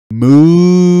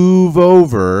move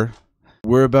over.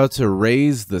 We're about to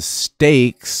raise the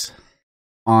stakes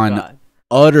on the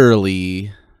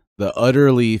utterly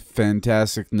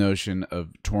fantastic notion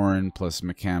of Tauren plus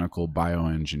mechanical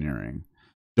bioengineering.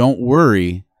 Don't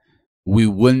worry, we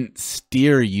wouldn't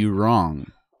steer you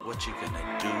wrong. What you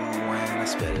gonna do when I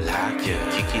spell like ya?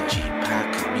 Kiki G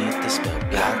pack, call me the spell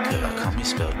blacker. Call me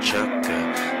spell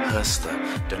chucker, hustler.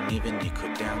 Don't even need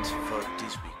go down to fuck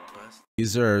these weak busters.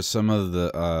 These are some of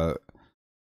the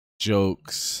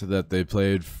jokes that they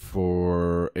played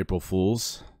for April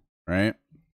Fools, right?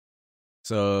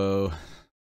 So,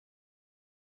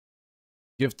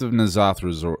 Gift of N'Zoth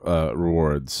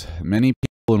rewards. Many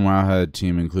people in Wowhead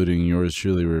team, including yours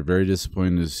truly, were very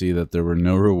disappointed to see that there were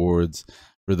no rewards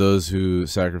for those who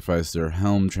sacrificed their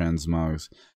helm transmogs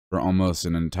for almost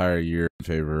an entire year in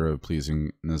favor of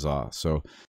pleasing N'Zoth. So,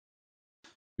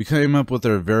 we came up with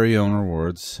our very own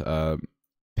rewards.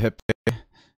 Pepe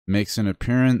makes an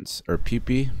appearance, or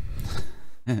Pepe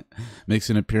makes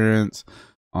an appearance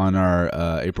on our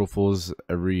April Fools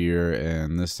every year,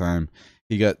 and this time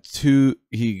he got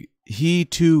he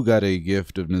too got a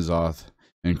gift of N'Zoth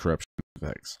and corruption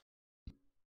effects.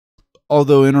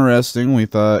 Although interesting, we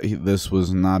thought this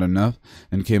was not enough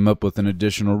and came up with an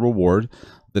additional reward,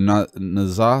 the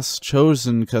N'Zoth's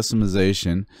chosen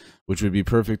customization, which would be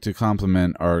perfect to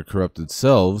complement our corrupted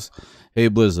selves. Hey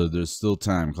Blizzard, there's still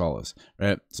time, call us.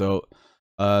 Right? So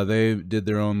they did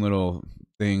their own little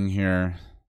thing here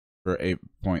for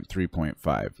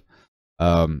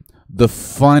 8.3.5. The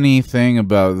funny thing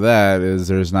about that is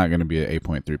there's not going to be an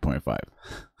 8.3.5.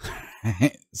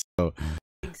 So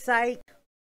Psych.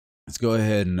 Let's go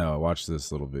ahead and watch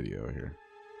this little video here.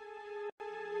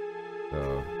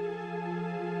 So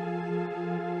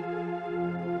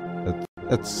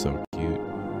that's so cute.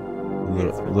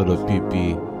 Little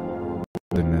pee-pee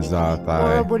in N'Zoth eye.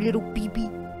 Horrible little pee-pee.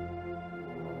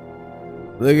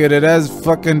 Look at it, it has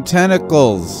fucking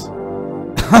tentacles.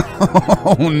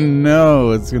 Oh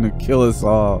no, it's gonna kill us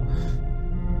all.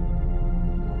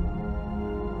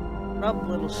 Up,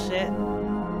 little shit.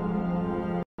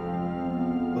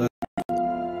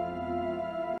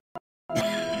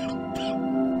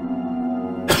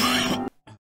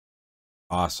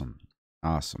 Awesome.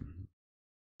 Awesome.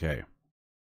 Okay.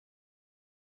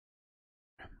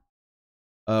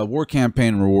 War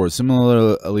campaign rewards.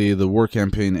 Similarly, the war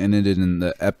campaign ended in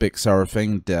the epic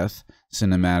Sourfang death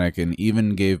cinematic and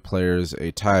even gave players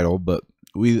a title, but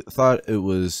we thought it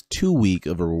was too weak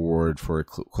of a reward for a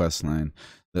questline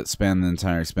that spanned the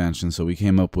entire expansion, so we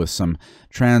came up with some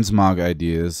transmog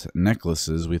ideas.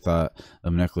 Necklaces. We thought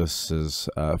of necklaces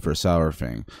for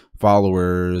Sourfang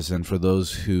followers, and for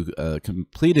those who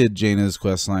completed Jaina's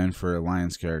questline for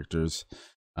Alliance characters.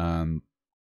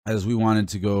 As we wanted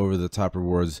to go over the top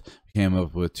rewards, we came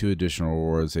up with two additional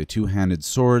rewards: a two-handed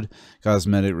sword,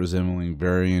 cosmetic resembling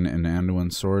Varian and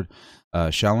Anduin's sword,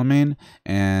 Charlemagne,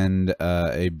 and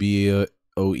a BOE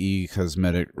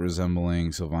cosmetic resembling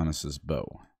Sylvanas'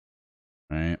 bow.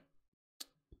 Right?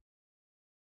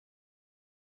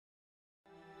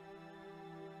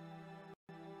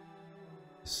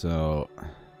 So,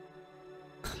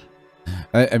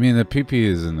 I mean, the PP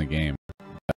is in the game.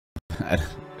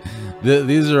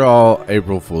 These are all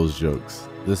April Fool's jokes.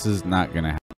 This is not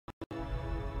gonna happen.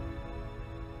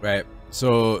 Right,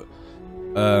 so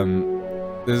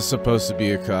this is supposed to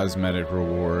be a cosmetic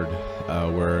reward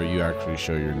where you actually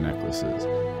show your necklaces,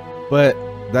 but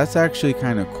that's actually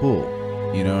kind of cool,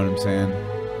 you know what I'm saying?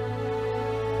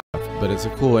 But it's a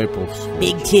cool April Fool's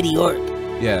Big titty orc.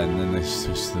 Yeah, and then they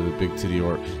switch to the big titty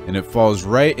orc, and it falls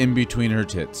right in between her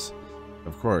tits,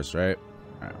 of course, right?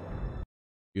 All right.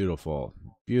 Beautiful.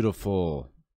 Beautiful.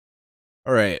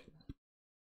 All right.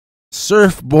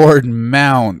 Surfboard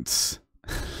mounts.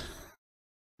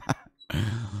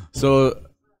 So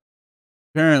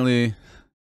apparently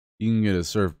you can get a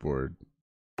surfboard.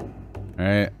 All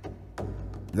right.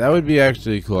 That would be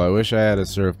actually cool. I wish I had a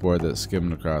surfboard that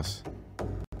skimmed across.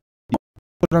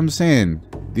 What I'm saying,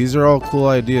 these are all cool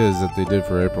ideas that they did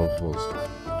for April Fools.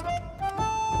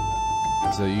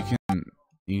 So you can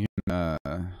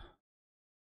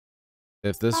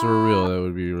if this were real, that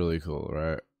would be really cool,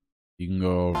 right? You can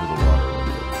go over the water.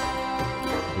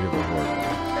 We have a horde.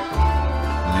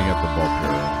 And they got the bulk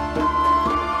arrow.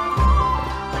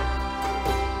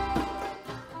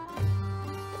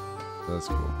 That's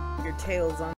cool. Your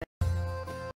tail's on it.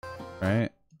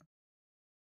 Right?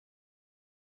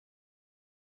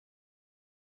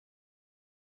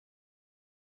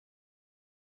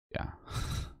 Yeah.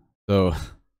 So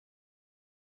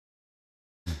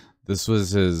this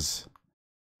was his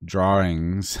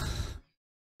drawings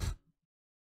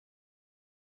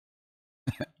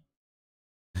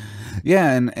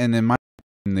Yeah, and in my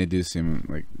opinion, they do seem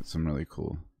like some really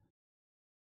cool.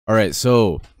 All right,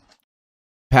 so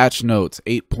patch notes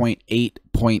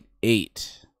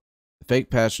 8.8.8. Fake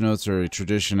patch notes are a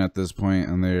tradition at this point,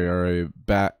 and they are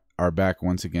back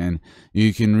once again.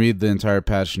 You can read the entire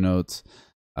patch notes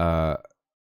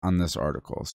on this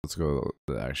article. So let's go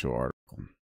to the actual article.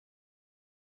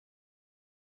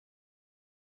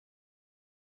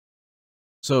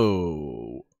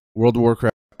 So World of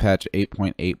Warcraft patch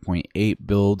 8.8.8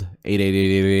 build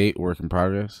 88888 work in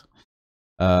progress.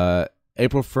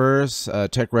 April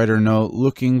 1st, tech writer note,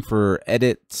 looking for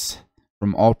edits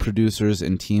from all producers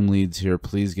and team leads here.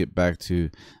 Please get back to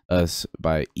us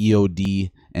by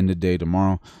EOD end of day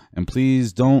tomorrow. And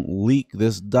please don't leak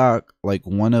this doc like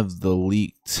one of the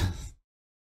leaked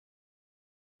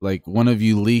like one of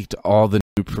you leaked all the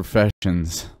new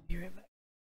professions.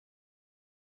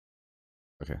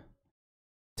 Okay.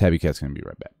 Tabbycat's gonna be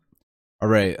right back. All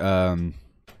right,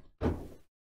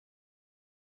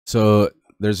 so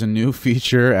there's a new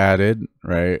feature added,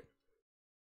 right?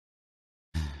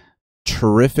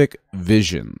 Terrific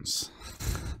visions.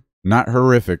 Not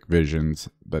horrific visions,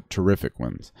 but terrific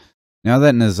ones. Now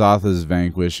that N'Zoth is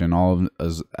vanquished and all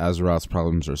of Azeroth's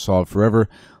problems are solved forever,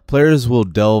 players will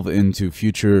delve into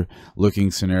future-looking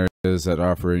scenarios that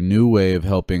offer a new way of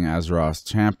helping Azeroth's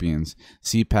champions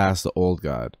see past the old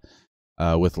god.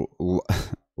 With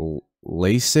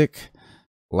LASIK,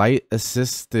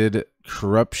 light-assisted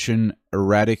corruption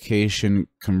eradication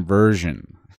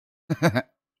conversion.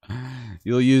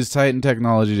 You'll use Titan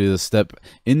technology to step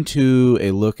into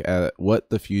a look at what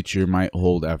the future might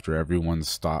hold after everyone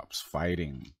stops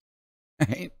fighting.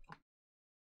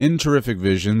 In Terrific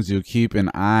Visions, you'll keep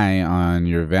an eye on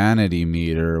your vanity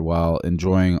meter while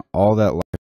enjoying all that life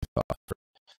offers.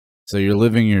 So you're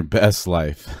living your best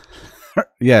life.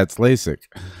 Yeah, it's LASIK.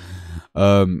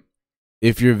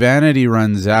 If your vanity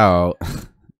runs out,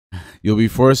 you'll be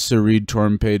forced to read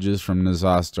torn pages from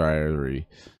N'Zoth's diary.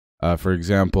 For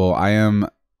example, I am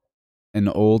an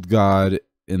old god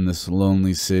in this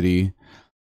lonely city.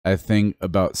 I think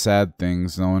about sad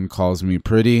things. No one calls me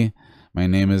pretty. My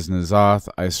name is N'Zoth.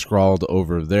 I scrawled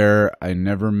over there. I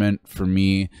never meant for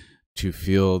me to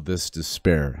feel this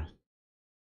despair.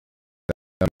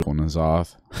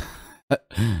 N'Zoth.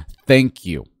 Thank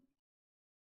you.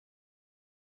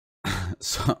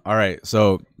 So, all right.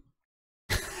 So,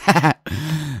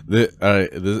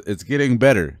 it's getting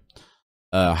better.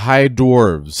 High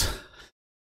dwarves.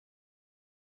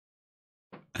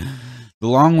 The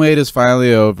long wait is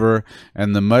finally over,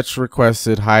 and the much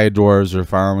requested high dwarves are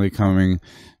finally coming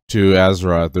to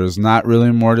Azeroth. There's not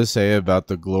really more to say about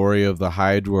the glory of the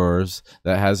high dwarves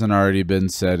that hasn't already been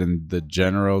said in the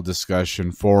general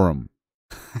discussion forum.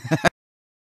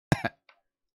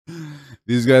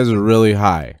 These guys are really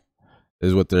high,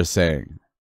 is what they're saying.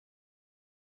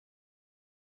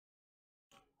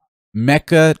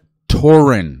 Mecha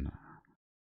Tauren.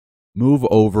 Move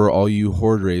over, all you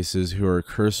horde races who are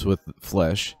cursed with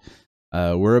flesh.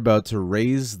 We're about to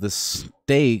raise the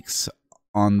stakes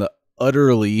on the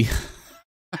utterly...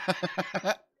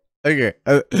 Okay,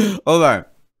 hold on.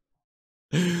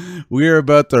 We are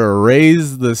about to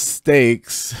raise the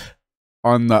stakes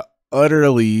on the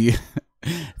utterly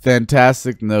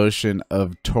fantastic notion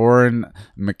of Tauren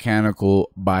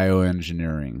mechanical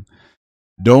bioengineering.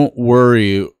 Don't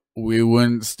worry, we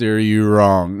wouldn't steer you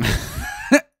wrong.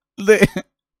 Wait.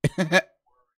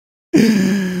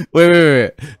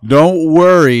 Don't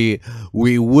worry,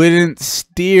 we wouldn't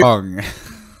steer wrong.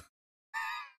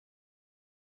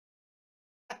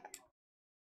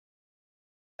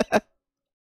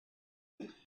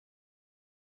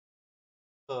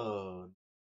 Oh.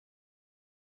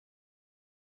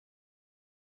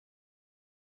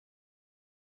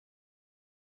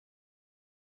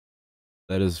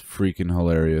 That is freaking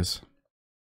hilarious.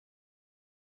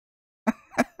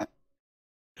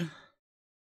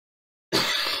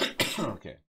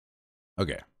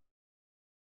 Okay.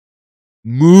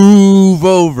 Move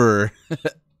over.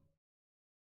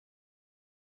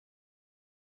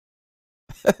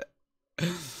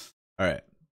 All right.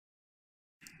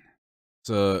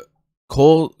 So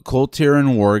Cold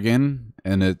Tyran Worgen,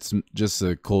 and it's just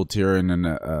a Cold Tyran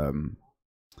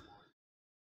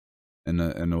in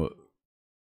a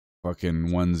fucking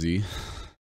onesie.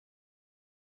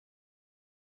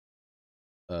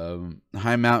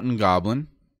 High Mountain Goblin.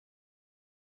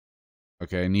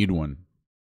 Okay, I need one.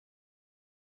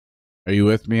 Are you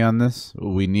with me on this?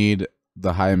 We need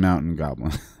the High Mountain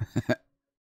Goblin.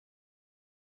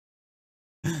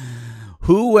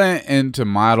 Who went into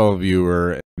Model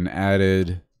Viewer and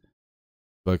added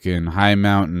fucking High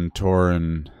Mountain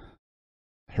Tauren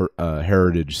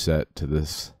heritage set to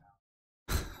this.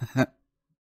 All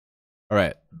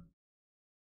right.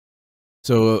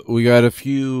 So we got a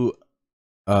few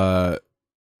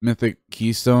mythic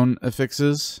keystone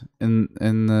affixes in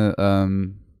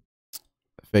the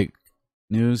fake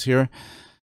news here.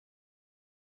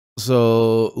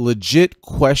 So legit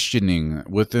questioning: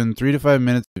 within 3 to 5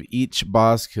 minutes of each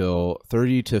boss kill,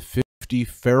 30 to 50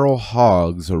 feral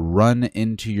hogs run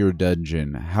into your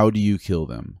dungeon. How do you kill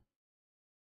them?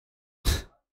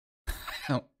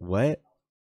 What?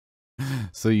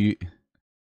 So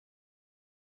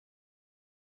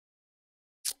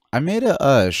I made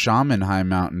a shaman high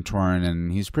mountain Tauren,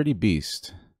 and he's pretty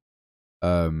beast.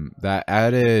 That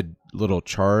added little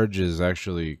charge is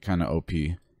actually kind of OP.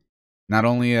 Not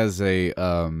only as a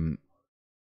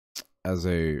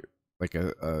like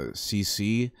a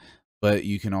CC, but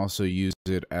you can also use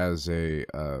it as a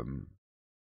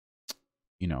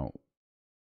you know,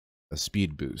 a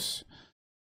speed boost.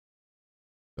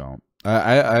 So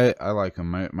I like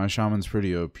him. My shaman's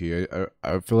pretty OP.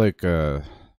 I feel like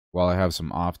while I have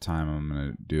some off time, I'm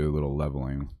gonna do a little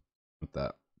leveling with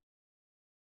that.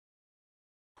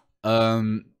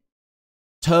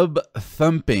 Tub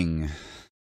thumping.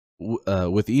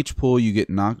 With each pull, you get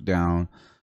knocked down,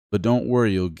 but don't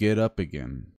worry, you'll get up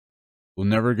again. We're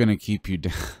never gonna keep you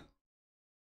down.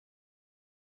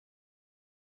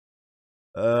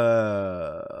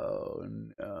 Oh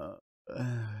no.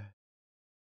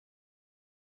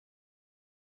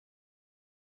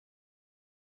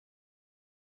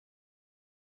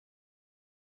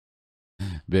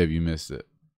 Babe, you missed it.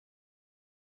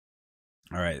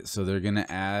 All right, so they're gonna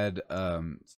add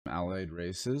some allied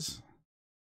races.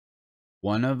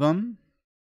 One of them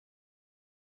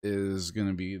is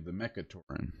gonna be the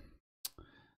Mechatoran,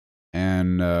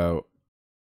 and the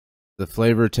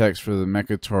flavor text for the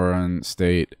Mechatoran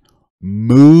state: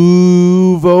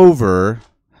 "Move over,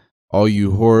 all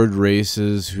you horde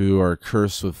races who are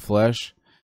cursed with flesh.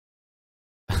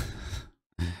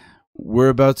 We're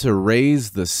about to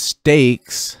raise the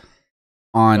stakes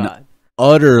on God.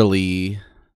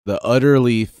 the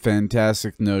utterly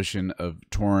fantastic notion of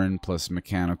Tauren plus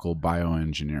mechanical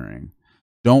bioengineering.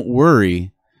 Don't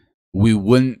worry, we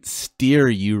wouldn't steer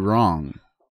you wrong."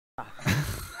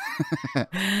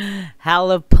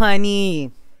 Hella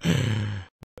punny.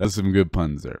 That's some good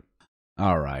puns there.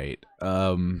 All right.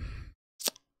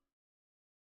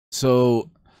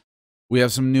 So we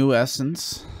have some new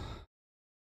essence.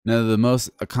 Now, the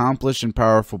most accomplished and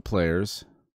powerful players,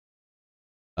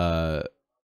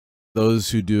 those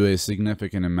who do a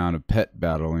significant amount of pet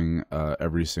battling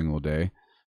every single day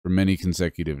for many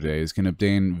consecutive days, can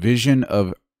obtain vision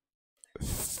of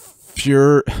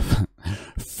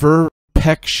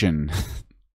perfection.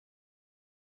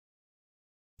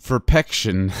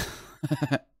 Perfection.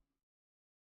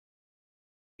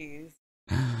 Jeez.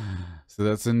 So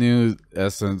that's a new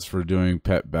essence for doing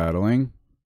pet battling.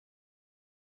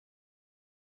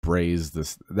 Praise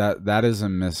this. That is a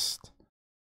missed.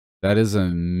 That is a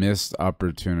missed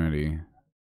opportunity.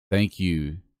 Thank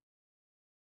you.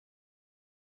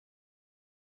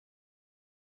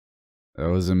 That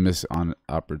was a missed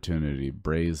opportunity.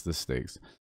 Braise the stakes.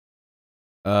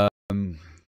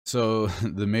 So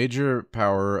the major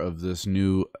power of this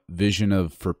new vision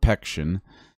of perfection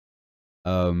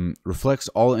reflects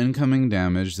all incoming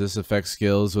damage. This effect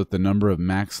scales with the number of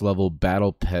max level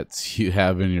battle pets you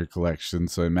have in your collection,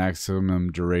 so a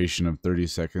maximum duration of 30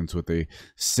 seconds with a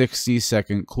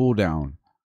 60-second cooldown.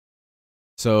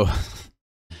 So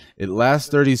it lasts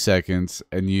 30 seconds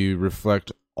and you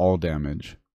reflect all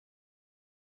damage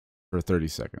for 30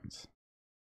 seconds.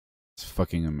 It's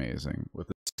fucking amazing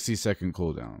with a 60-second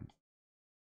cooldown.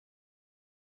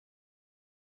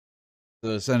 So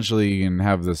essentially, you can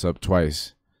have this up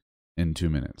twice in 2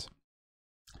 minutes.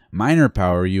 Minor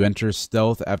power: you enter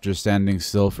stealth after standing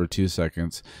still for 2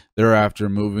 seconds. Thereafter,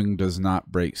 moving does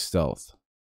not break stealth.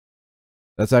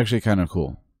 That's actually kind of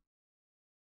cool.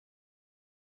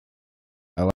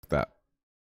 I like that.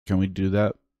 Can we do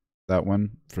that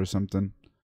one for something?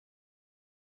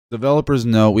 Developers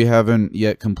know we haven't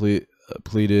yet completed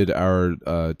our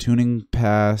tuning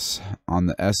pass on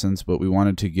the essence, but we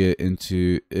wanted to get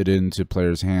into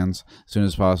players' hands as soon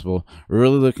as possible. We're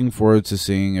really looking forward to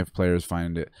seeing if players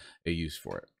find it a use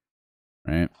for it.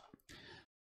 Right?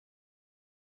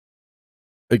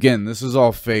 Again, this is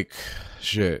all fake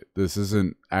shit. This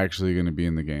isn't actually going to be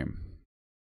in the game.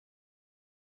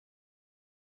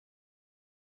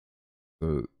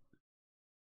 So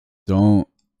don't.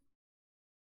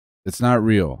 It's not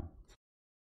real.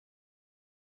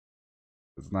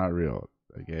 It's not real.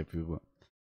 Okay, people.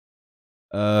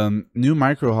 New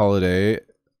micro holiday.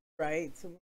 Right.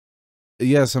 So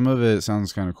yeah, some of it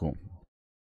sounds kind of cool.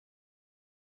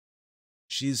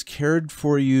 She's cared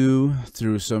for you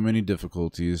through so many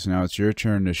difficulties. Now it's your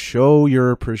turn to show your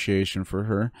appreciation for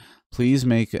her. Please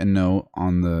make a note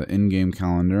on the in-game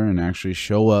calendar and actually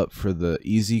show up for the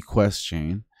easy quest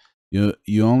chain. You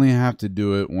only have to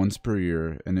do it once per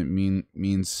year, and it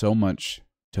means so much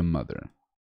to Mother.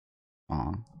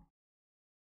 Aw.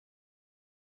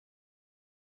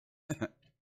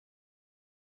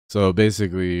 So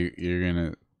basically, you're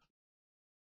gonna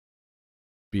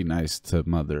be nice to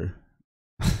Mother.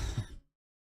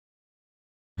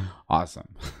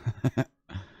 Awesome.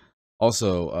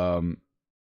 Also,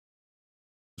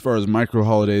 as far as micro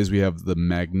holidays, we have the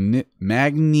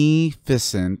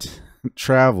magnificent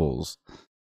travels.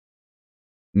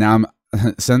 Now,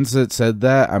 since it said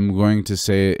that, I'm going to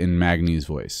say it in Magni's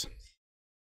voice.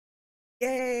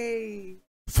 Yay!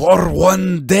 For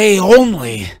one day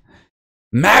only,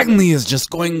 Magni is just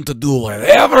going to do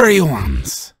whatever he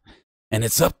wants, and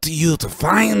it's up to you to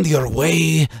find your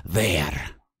way there.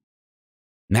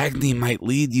 Magni might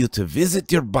lead you to visit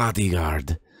your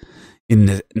bodyguard in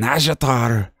the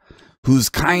Najatar, who's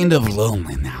kind of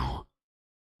lonely now.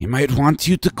 He might want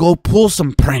you to go pull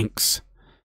some pranks.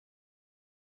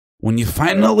 When you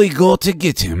finally go to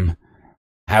get him,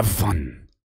 have fun.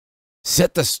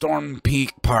 Set the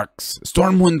Stormwind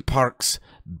Parks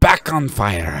back on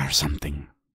fire or something.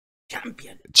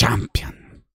 Champion.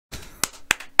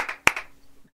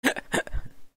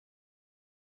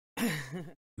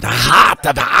 The heart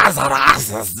of the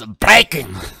Azaras is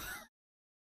breaking.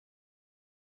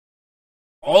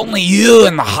 Only you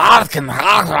and the heart can.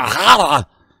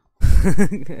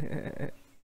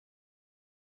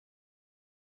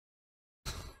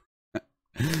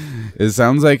 It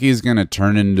sounds like he's gonna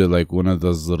turn into like one of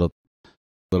those little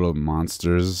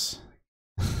monsters.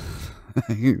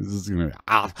 He's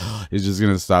just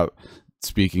gonna stop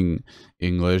speaking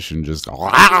English and just.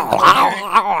 All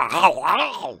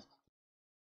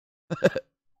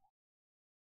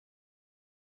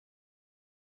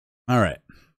right.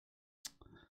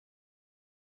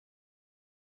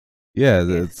 Yeah,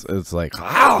 it's like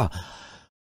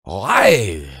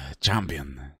Why,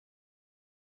 champion?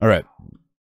 all right.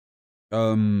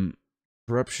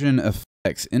 Corruption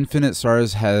effects. Infinite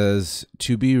Stars has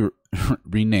to be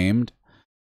renamed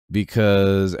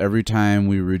because every time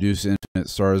we reduce infinite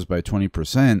stars by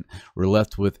 20%, we're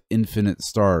left with infinite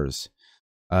stars.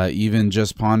 Even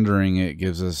just pondering it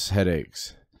gives us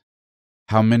headaches.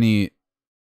 How many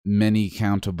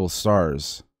countable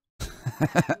stars?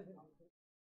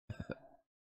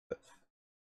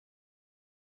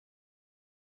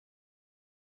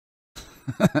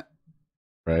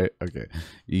 Right? Okay.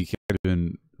 You can't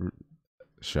even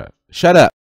shut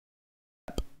up.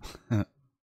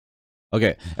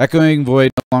 Okay. Echoing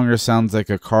Void no longer sounds like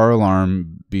a car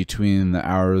alarm between the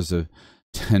hours of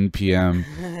 10 p.m.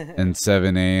 and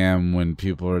 7 a.m. when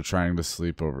people are trying to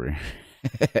sleep over here.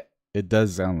 It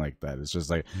does sound like that. It's just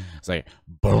like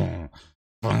boom,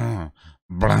 boom,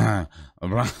 blah,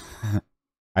 blah.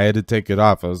 I had to take it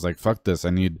off. I was like, fuck this. I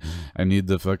need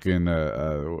the fucking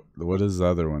what is the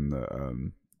other one?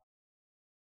 The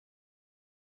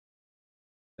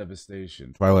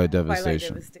Devastation. Twilight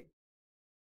Devastation.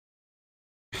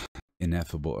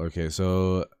 Ineffable. Okay,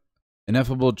 so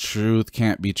ineffable truth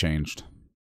can't be changed.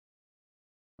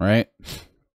 Right?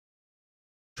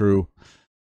 True.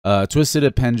 Twisted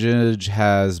Appendage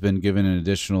has been given an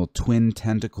additional twin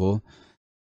tentacle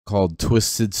called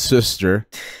Twisted Sister.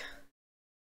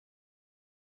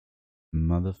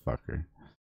 Motherfucker.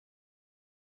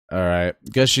 Alright.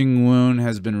 Gushing Wound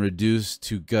has been reduced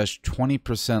to gush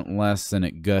 20% less than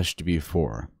it gushed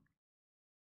before.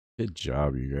 Good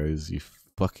job, you guys. You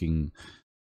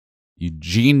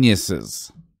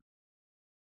geniuses.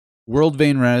 World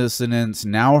Vein Resonance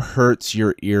now hurts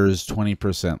your ears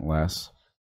 20% less.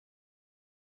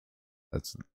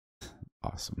 That's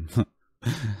awesome.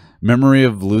 Memory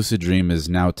of Lucid Dream is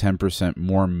now 10%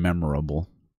 more memorable.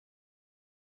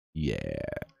 Yeah.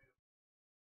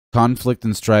 Conflict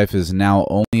and Strife is now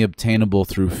only obtainable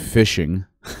through fishing.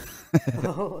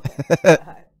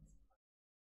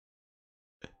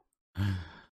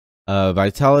 Oh,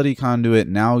 Vitality Conduit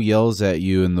now yells at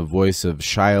you in the voice of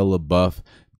Shia LaBeouf,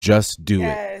 just do it.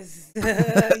 yes.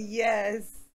 Yes.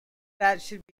 That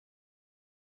should be.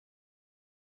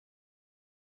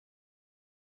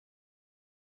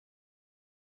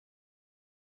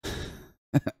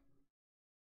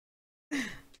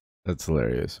 That's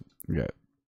hilarious. Okay.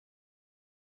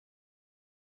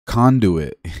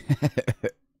 Conduit.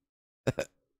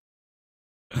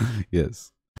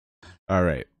 Yes. All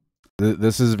right.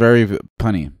 This is very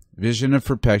punny. Vision of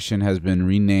Perfection has been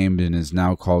renamed and is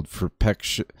now called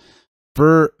Purification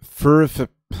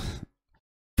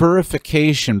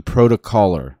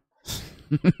Protocolar.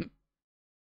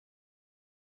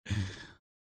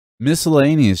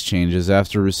 Miscellaneous changes.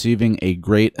 After receiving a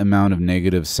great amount of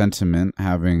negative sentiment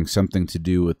having something to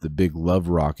do with the Big Love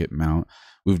Rocket mount,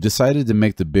 we've decided to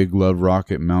make the Big Love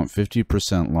Rocket mount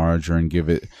 50% larger and give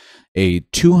it a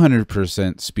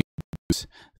 200% speed boost.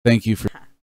 Thank you for...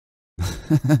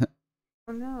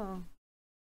 Oh no.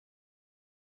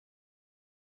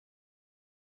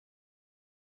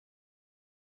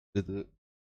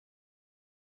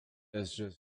 It's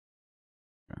just...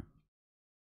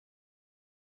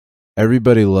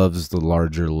 Everybody loves the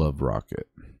larger Love Rocket.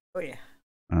 Oh yeah.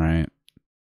 All right.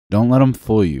 Don't let them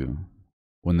fool you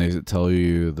when they tell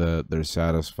you that they're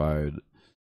satisfied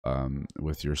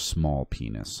with your small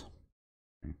penis.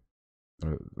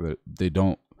 They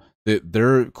don't.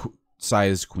 They're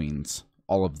size queens,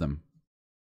 all of them.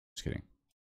 Just kidding.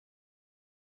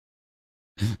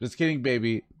 Just kidding,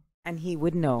 baby. And he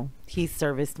would know. He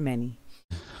serviced many.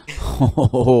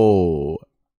 Oh.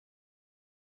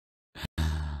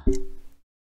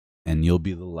 And you'll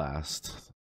be the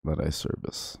last that I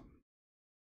service.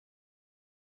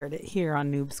 Heard it here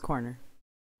on Noobs Corner.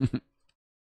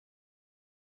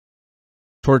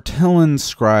 Tortellin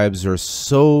scribes are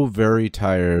so very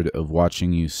tired of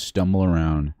watching you stumble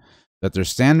around that their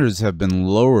standards have been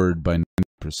lowered by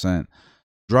 90%.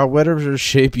 Draw whatever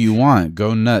shape you want.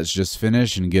 Go nuts. Just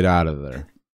finish and get out of there.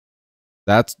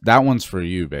 That one's for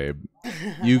you, babe.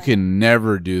 You can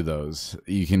never do those.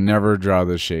 You can never draw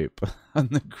the shape on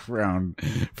the ground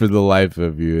for the life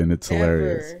of you, and it's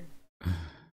hilarious.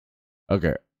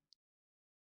 Okay.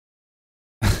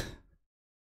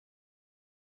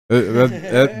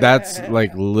 That's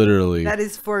like literally. That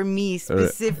is for me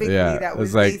specifically. Yeah, that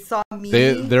was like, they saw me.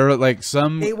 They're like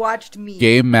some. They watched me.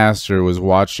 Game master was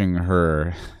watching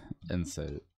her and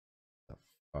said, "The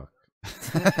fuck."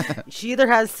 She either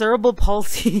has cerebral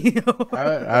palsy.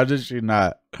 How did she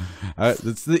not?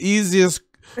 It's the easiest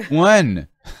one.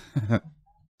 All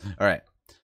right.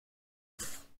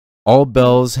 All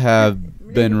bells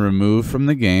have been removed from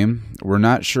the game. We're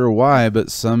not sure why,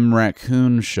 but some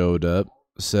raccoon showed up,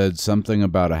 said something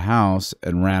about a house,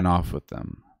 and ran off with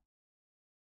them.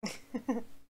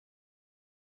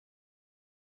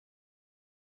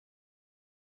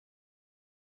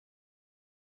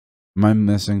 Am I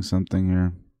missing something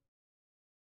here?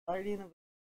 I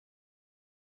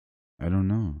don't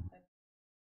know.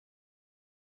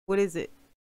 What is it?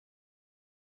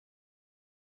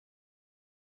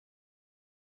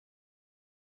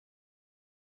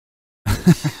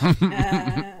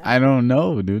 I don't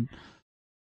know, dude.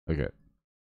 Okay.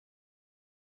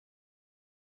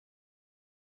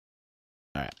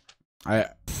 All right.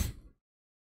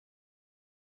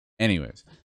 Anyways,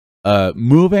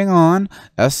 moving on.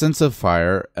 Essence of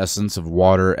fire, essence of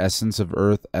water, essence of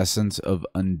earth, essence of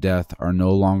undeath are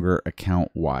no longer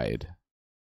account wide.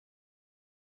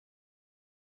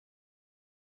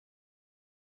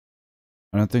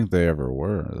 I don't think they ever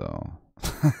were, though.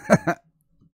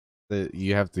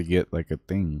 You have to get like a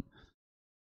thing.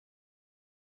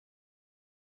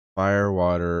 Fire,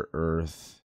 water,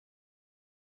 earth.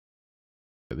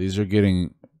 These are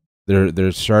getting,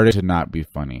 they're starting to not be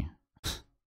funny.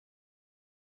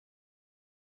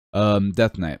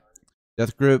 Death Knight.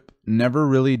 Death Grip never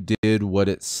really did what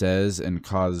it says and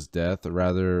caused death,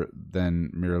 rather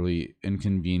than mere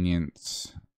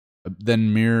inconvenience to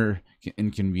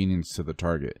the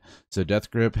target. So Death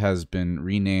Grip has been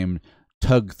renamed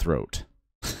Tug Throat.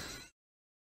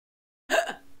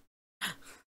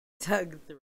 Tug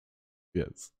Throat.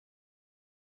 Yes.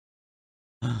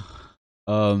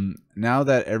 Now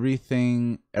that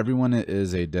everyone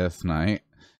is a Death Knight,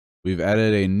 we've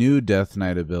added a new Death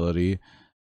Knight ability,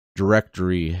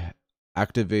 Directory.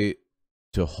 Activate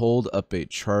to hold up a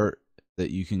chart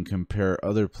that you can compare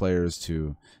other players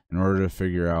to in order to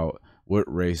figure out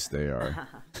what race they are.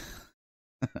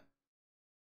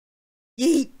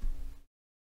 Yeet.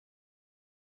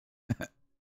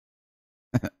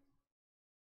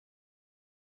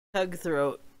 Tug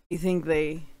Throat. You think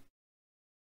they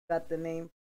got the name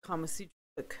Kama Sutra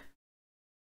book?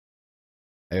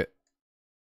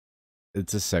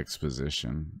 It's a sex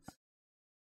position.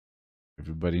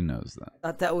 Everybody knows that. I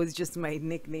thought that was just my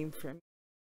nickname for me.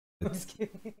 I'm just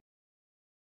kidding.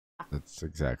 That's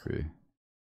exactly.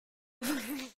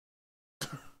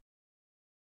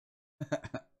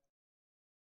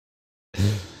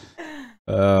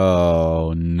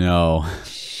 Oh no.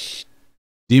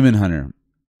 Demon Hunter.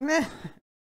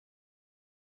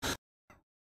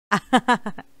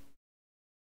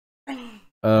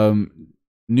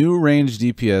 New range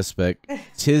DPS spec,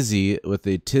 Tizzy with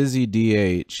a Tizzy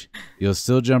DH. You'll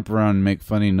still jump around and make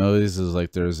funny noises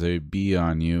like there's a bee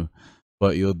on you,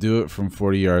 but you'll do it from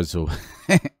 40 yards away.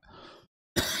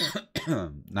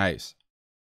 Nice.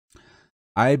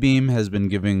 I-Beam has been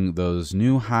giving those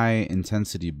new high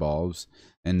intensity bulbs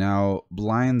and now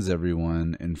blinds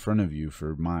everyone in front of you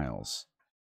for miles.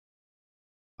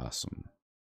 Awesome.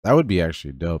 That would be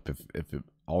actually dope if it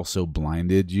also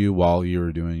blinded you while you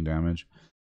were doing damage.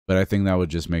 But I think that would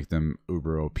just make them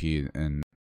uber OP and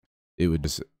it would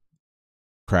just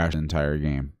crash the entire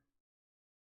game.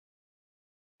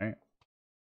 Right?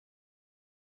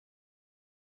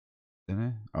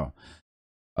 Didn't I?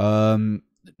 Oh.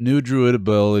 New druid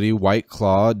ability, White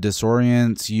Claw,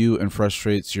 disorients you and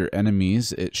frustrates your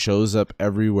enemies. It shows up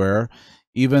everywhere,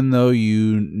 even though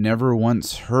you never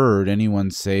once heard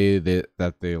anyone say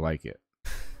that they like it.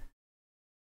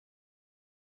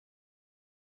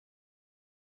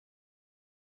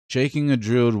 Shaking a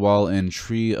druid while in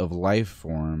Tree of Life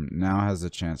form now has a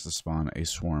chance to spawn a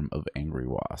swarm of angry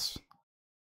wasps.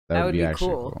 That would be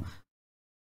actually cool.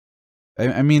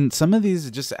 I mean, some of these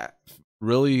just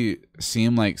really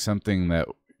seem like something that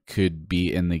could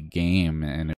be in the game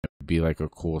and it would be like a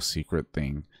cool secret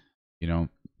thing, you know.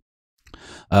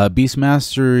 Beast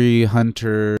Mastery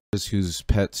hunters whose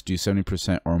pets do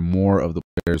 70% or more of the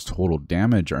player's total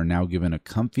damage are now given a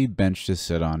comfy bench to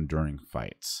sit on during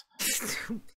fights.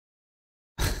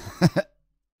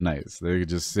 Nice. They could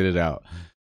just sit it out.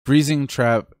 Freezing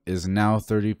Trap is now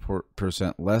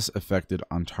 30% less affected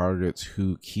on targets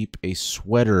who keep a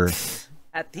sweater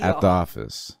at the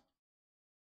office.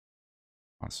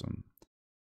 Awesome.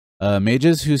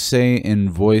 Mages who say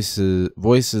in voices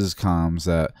comms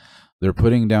that they're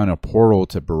putting down a portal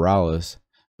to Borealis,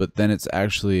 but then it's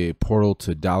actually a portal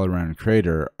to Dalaran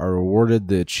Crater, are awarded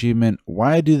the achievement,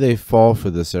 Why do they fall for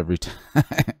this every time?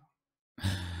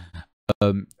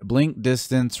 Blink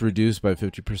distance reduced by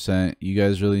 50%. You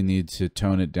guys really need to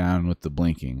tone it down with the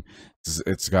blinking.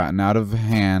 It's gotten out of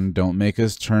hand. Don't make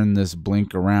us turn this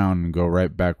blink around and go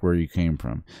right back where you came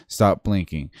from. Stop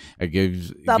blinking. I give you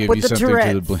something to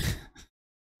the blink.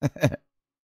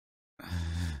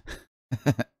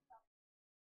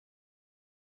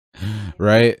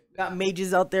 Right? Got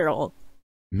mages out there all.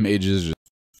 Mages just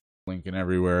blinking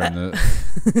everywhere in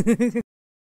the.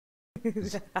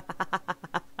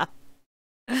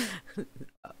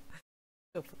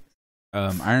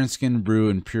 Iron Skin Brew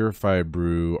and Purify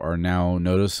Brew are now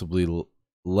noticeably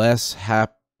less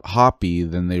hoppy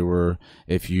than they were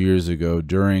a few years ago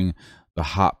during the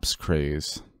hops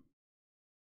craze.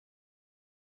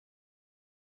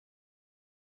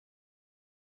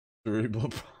 Good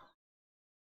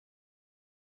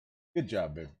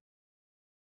job, babe.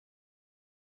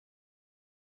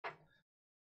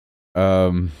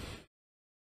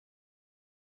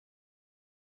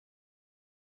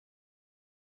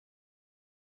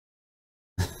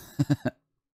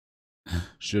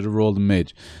 Should have rolled a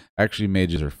mage. Actually,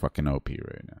 mages are fucking OP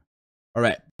right now. All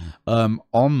right.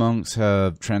 All monks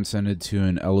have transcended to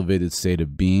an elevated state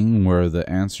of being where the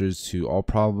answers to all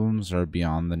problems are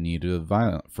beyond the need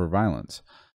for violence.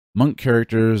 Monk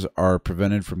characters are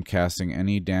prevented from casting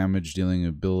any damage-dealing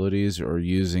abilities or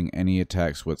using any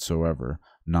attacks whatsoever.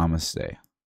 Namaste.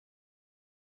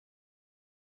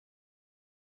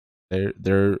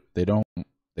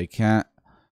 They can't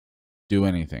do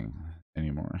anything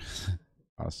anymore.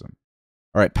 Awesome.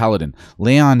 All right, Paladin.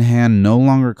 Lay on Hand no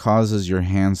longer causes your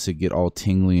hands to get all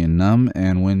tingly and numb,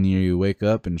 and when you wake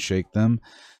up and shake them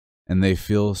and they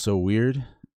feel so weird.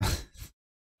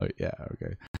 Oh, yeah,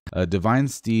 okay. Divine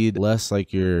Steed, less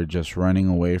like you're just running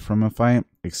away from a fight,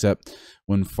 except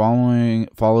when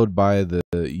followed by the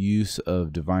use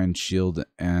of Divine Shield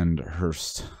and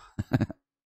Hearst.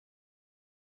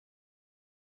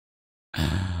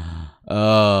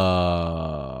 Oh,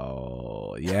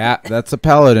 yeah, that's a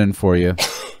paladin for you.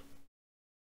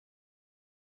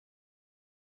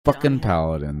 Fucking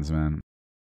paladins, man.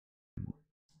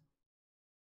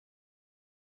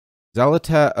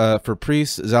 For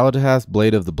priests, Xalatath,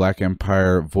 Blade of the Black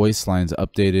Empire, voice lines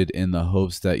updated in the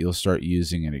hopes that you'll start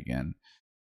using it again.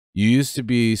 You used to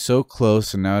be so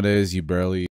close, and nowadays you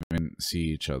barely even see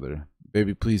each other.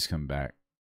 Baby, please come back.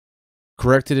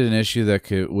 Corrected an issue that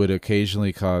would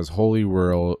occasionally cause Holy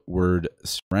Word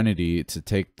Serenity to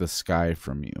take the sky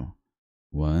from you.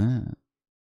 What?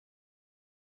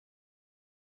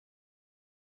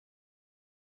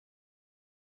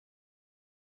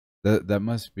 That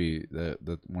must be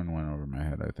that one went over my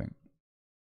head, I think.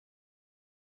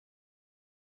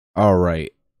 All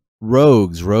right.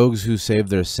 Rogues who save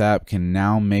their sap can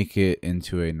now make it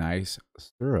into a nice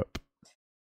syrup.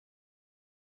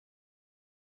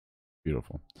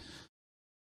 Beautiful.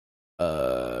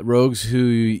 Rogues who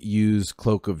use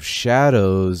Cloak of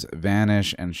Shadows,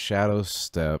 Vanish, and Shadow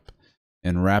Step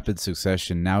in rapid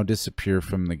succession now disappear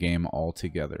from the game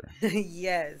altogether.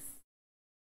 Yes.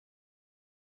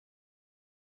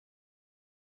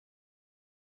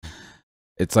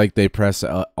 It's like they press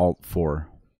Alt 4.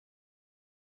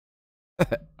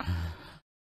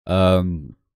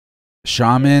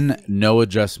 Shaman, no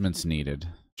adjustments needed.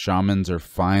 Shamans are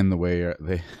fine the way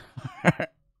they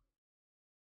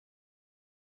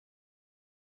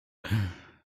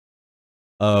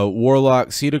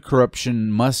Warlock, Seed of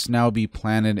Corruption must now be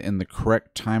planted in the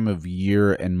correct time of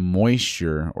year and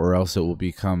moisture, or else it will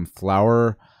become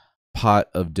Flower Pot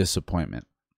of Disappointment.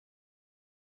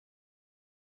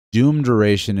 Doom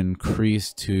duration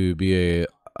increased to be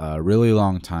a really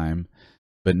long time,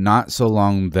 but not so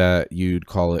long that you'd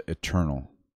call it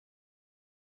eternal.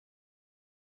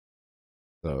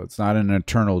 So it's not an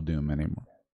eternal doom anymore.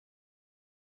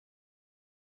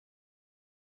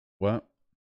 What?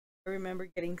 I remember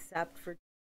getting sapped for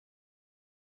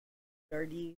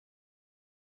dirty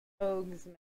rogues.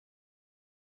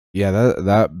 Yeah,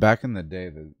 that back in the day,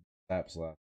 the saps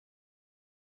lasted.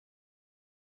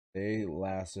 They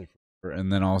lasted for,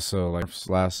 and then also like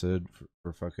lasted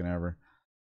for fucking ever.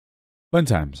 Fun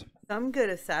times. Some good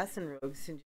assassin rogues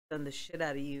can just stun the shit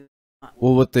out of you.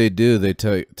 Well, what they do, they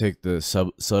take the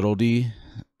subtlety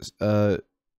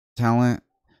talent,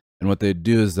 and what they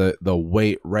do is that they'll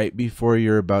wait right before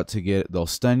you're about to get, they'll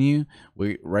stun you,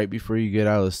 wait right before you get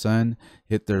out of the stun,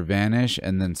 hit their vanish,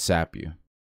 and then sap you.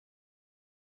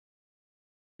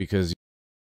 Because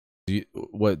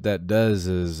what that does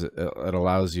is it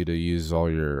allows you to use all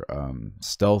your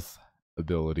stealth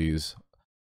abilities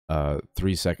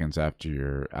 3 seconds after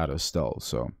you're out of stealth.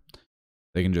 So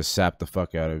they can just sap the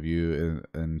fuck out of you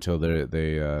until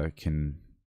they can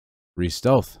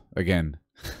re-stealth again.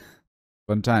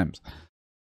 Fun times.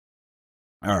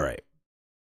 All right.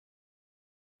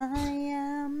 I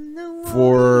am the warrior.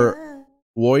 For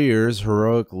warriors,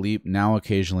 heroic leap now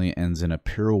occasionally ends in a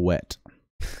pirouette.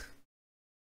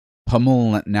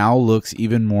 Pummel now looks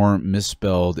even more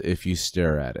misspelled if you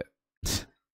stare at it.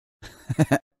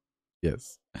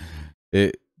 Yes.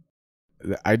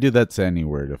 I do that to any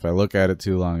word. If I look at it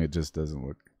too long, it just doesn't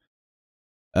look.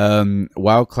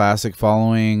 WoW Classic,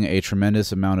 following a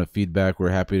tremendous amount of feedback, we're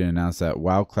happy to announce that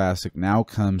WoW Classic now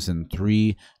comes in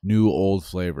 3 new old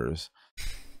flavors.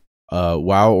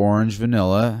 WoW Orange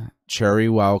Vanilla, Cherry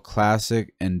WoW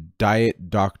Classic, and Diet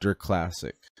Dr.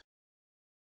 Classic.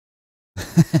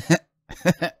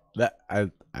 That I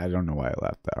don't know why I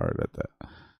laughed that hard at that.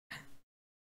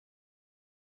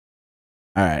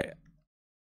 All right.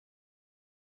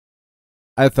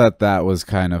 I thought that was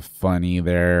kind of funny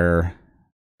there.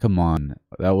 Come on.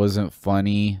 That wasn't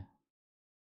funny.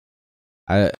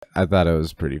 I thought it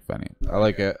was pretty funny. I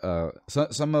like it.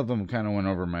 Some of them kind of went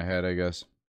over my head, I guess.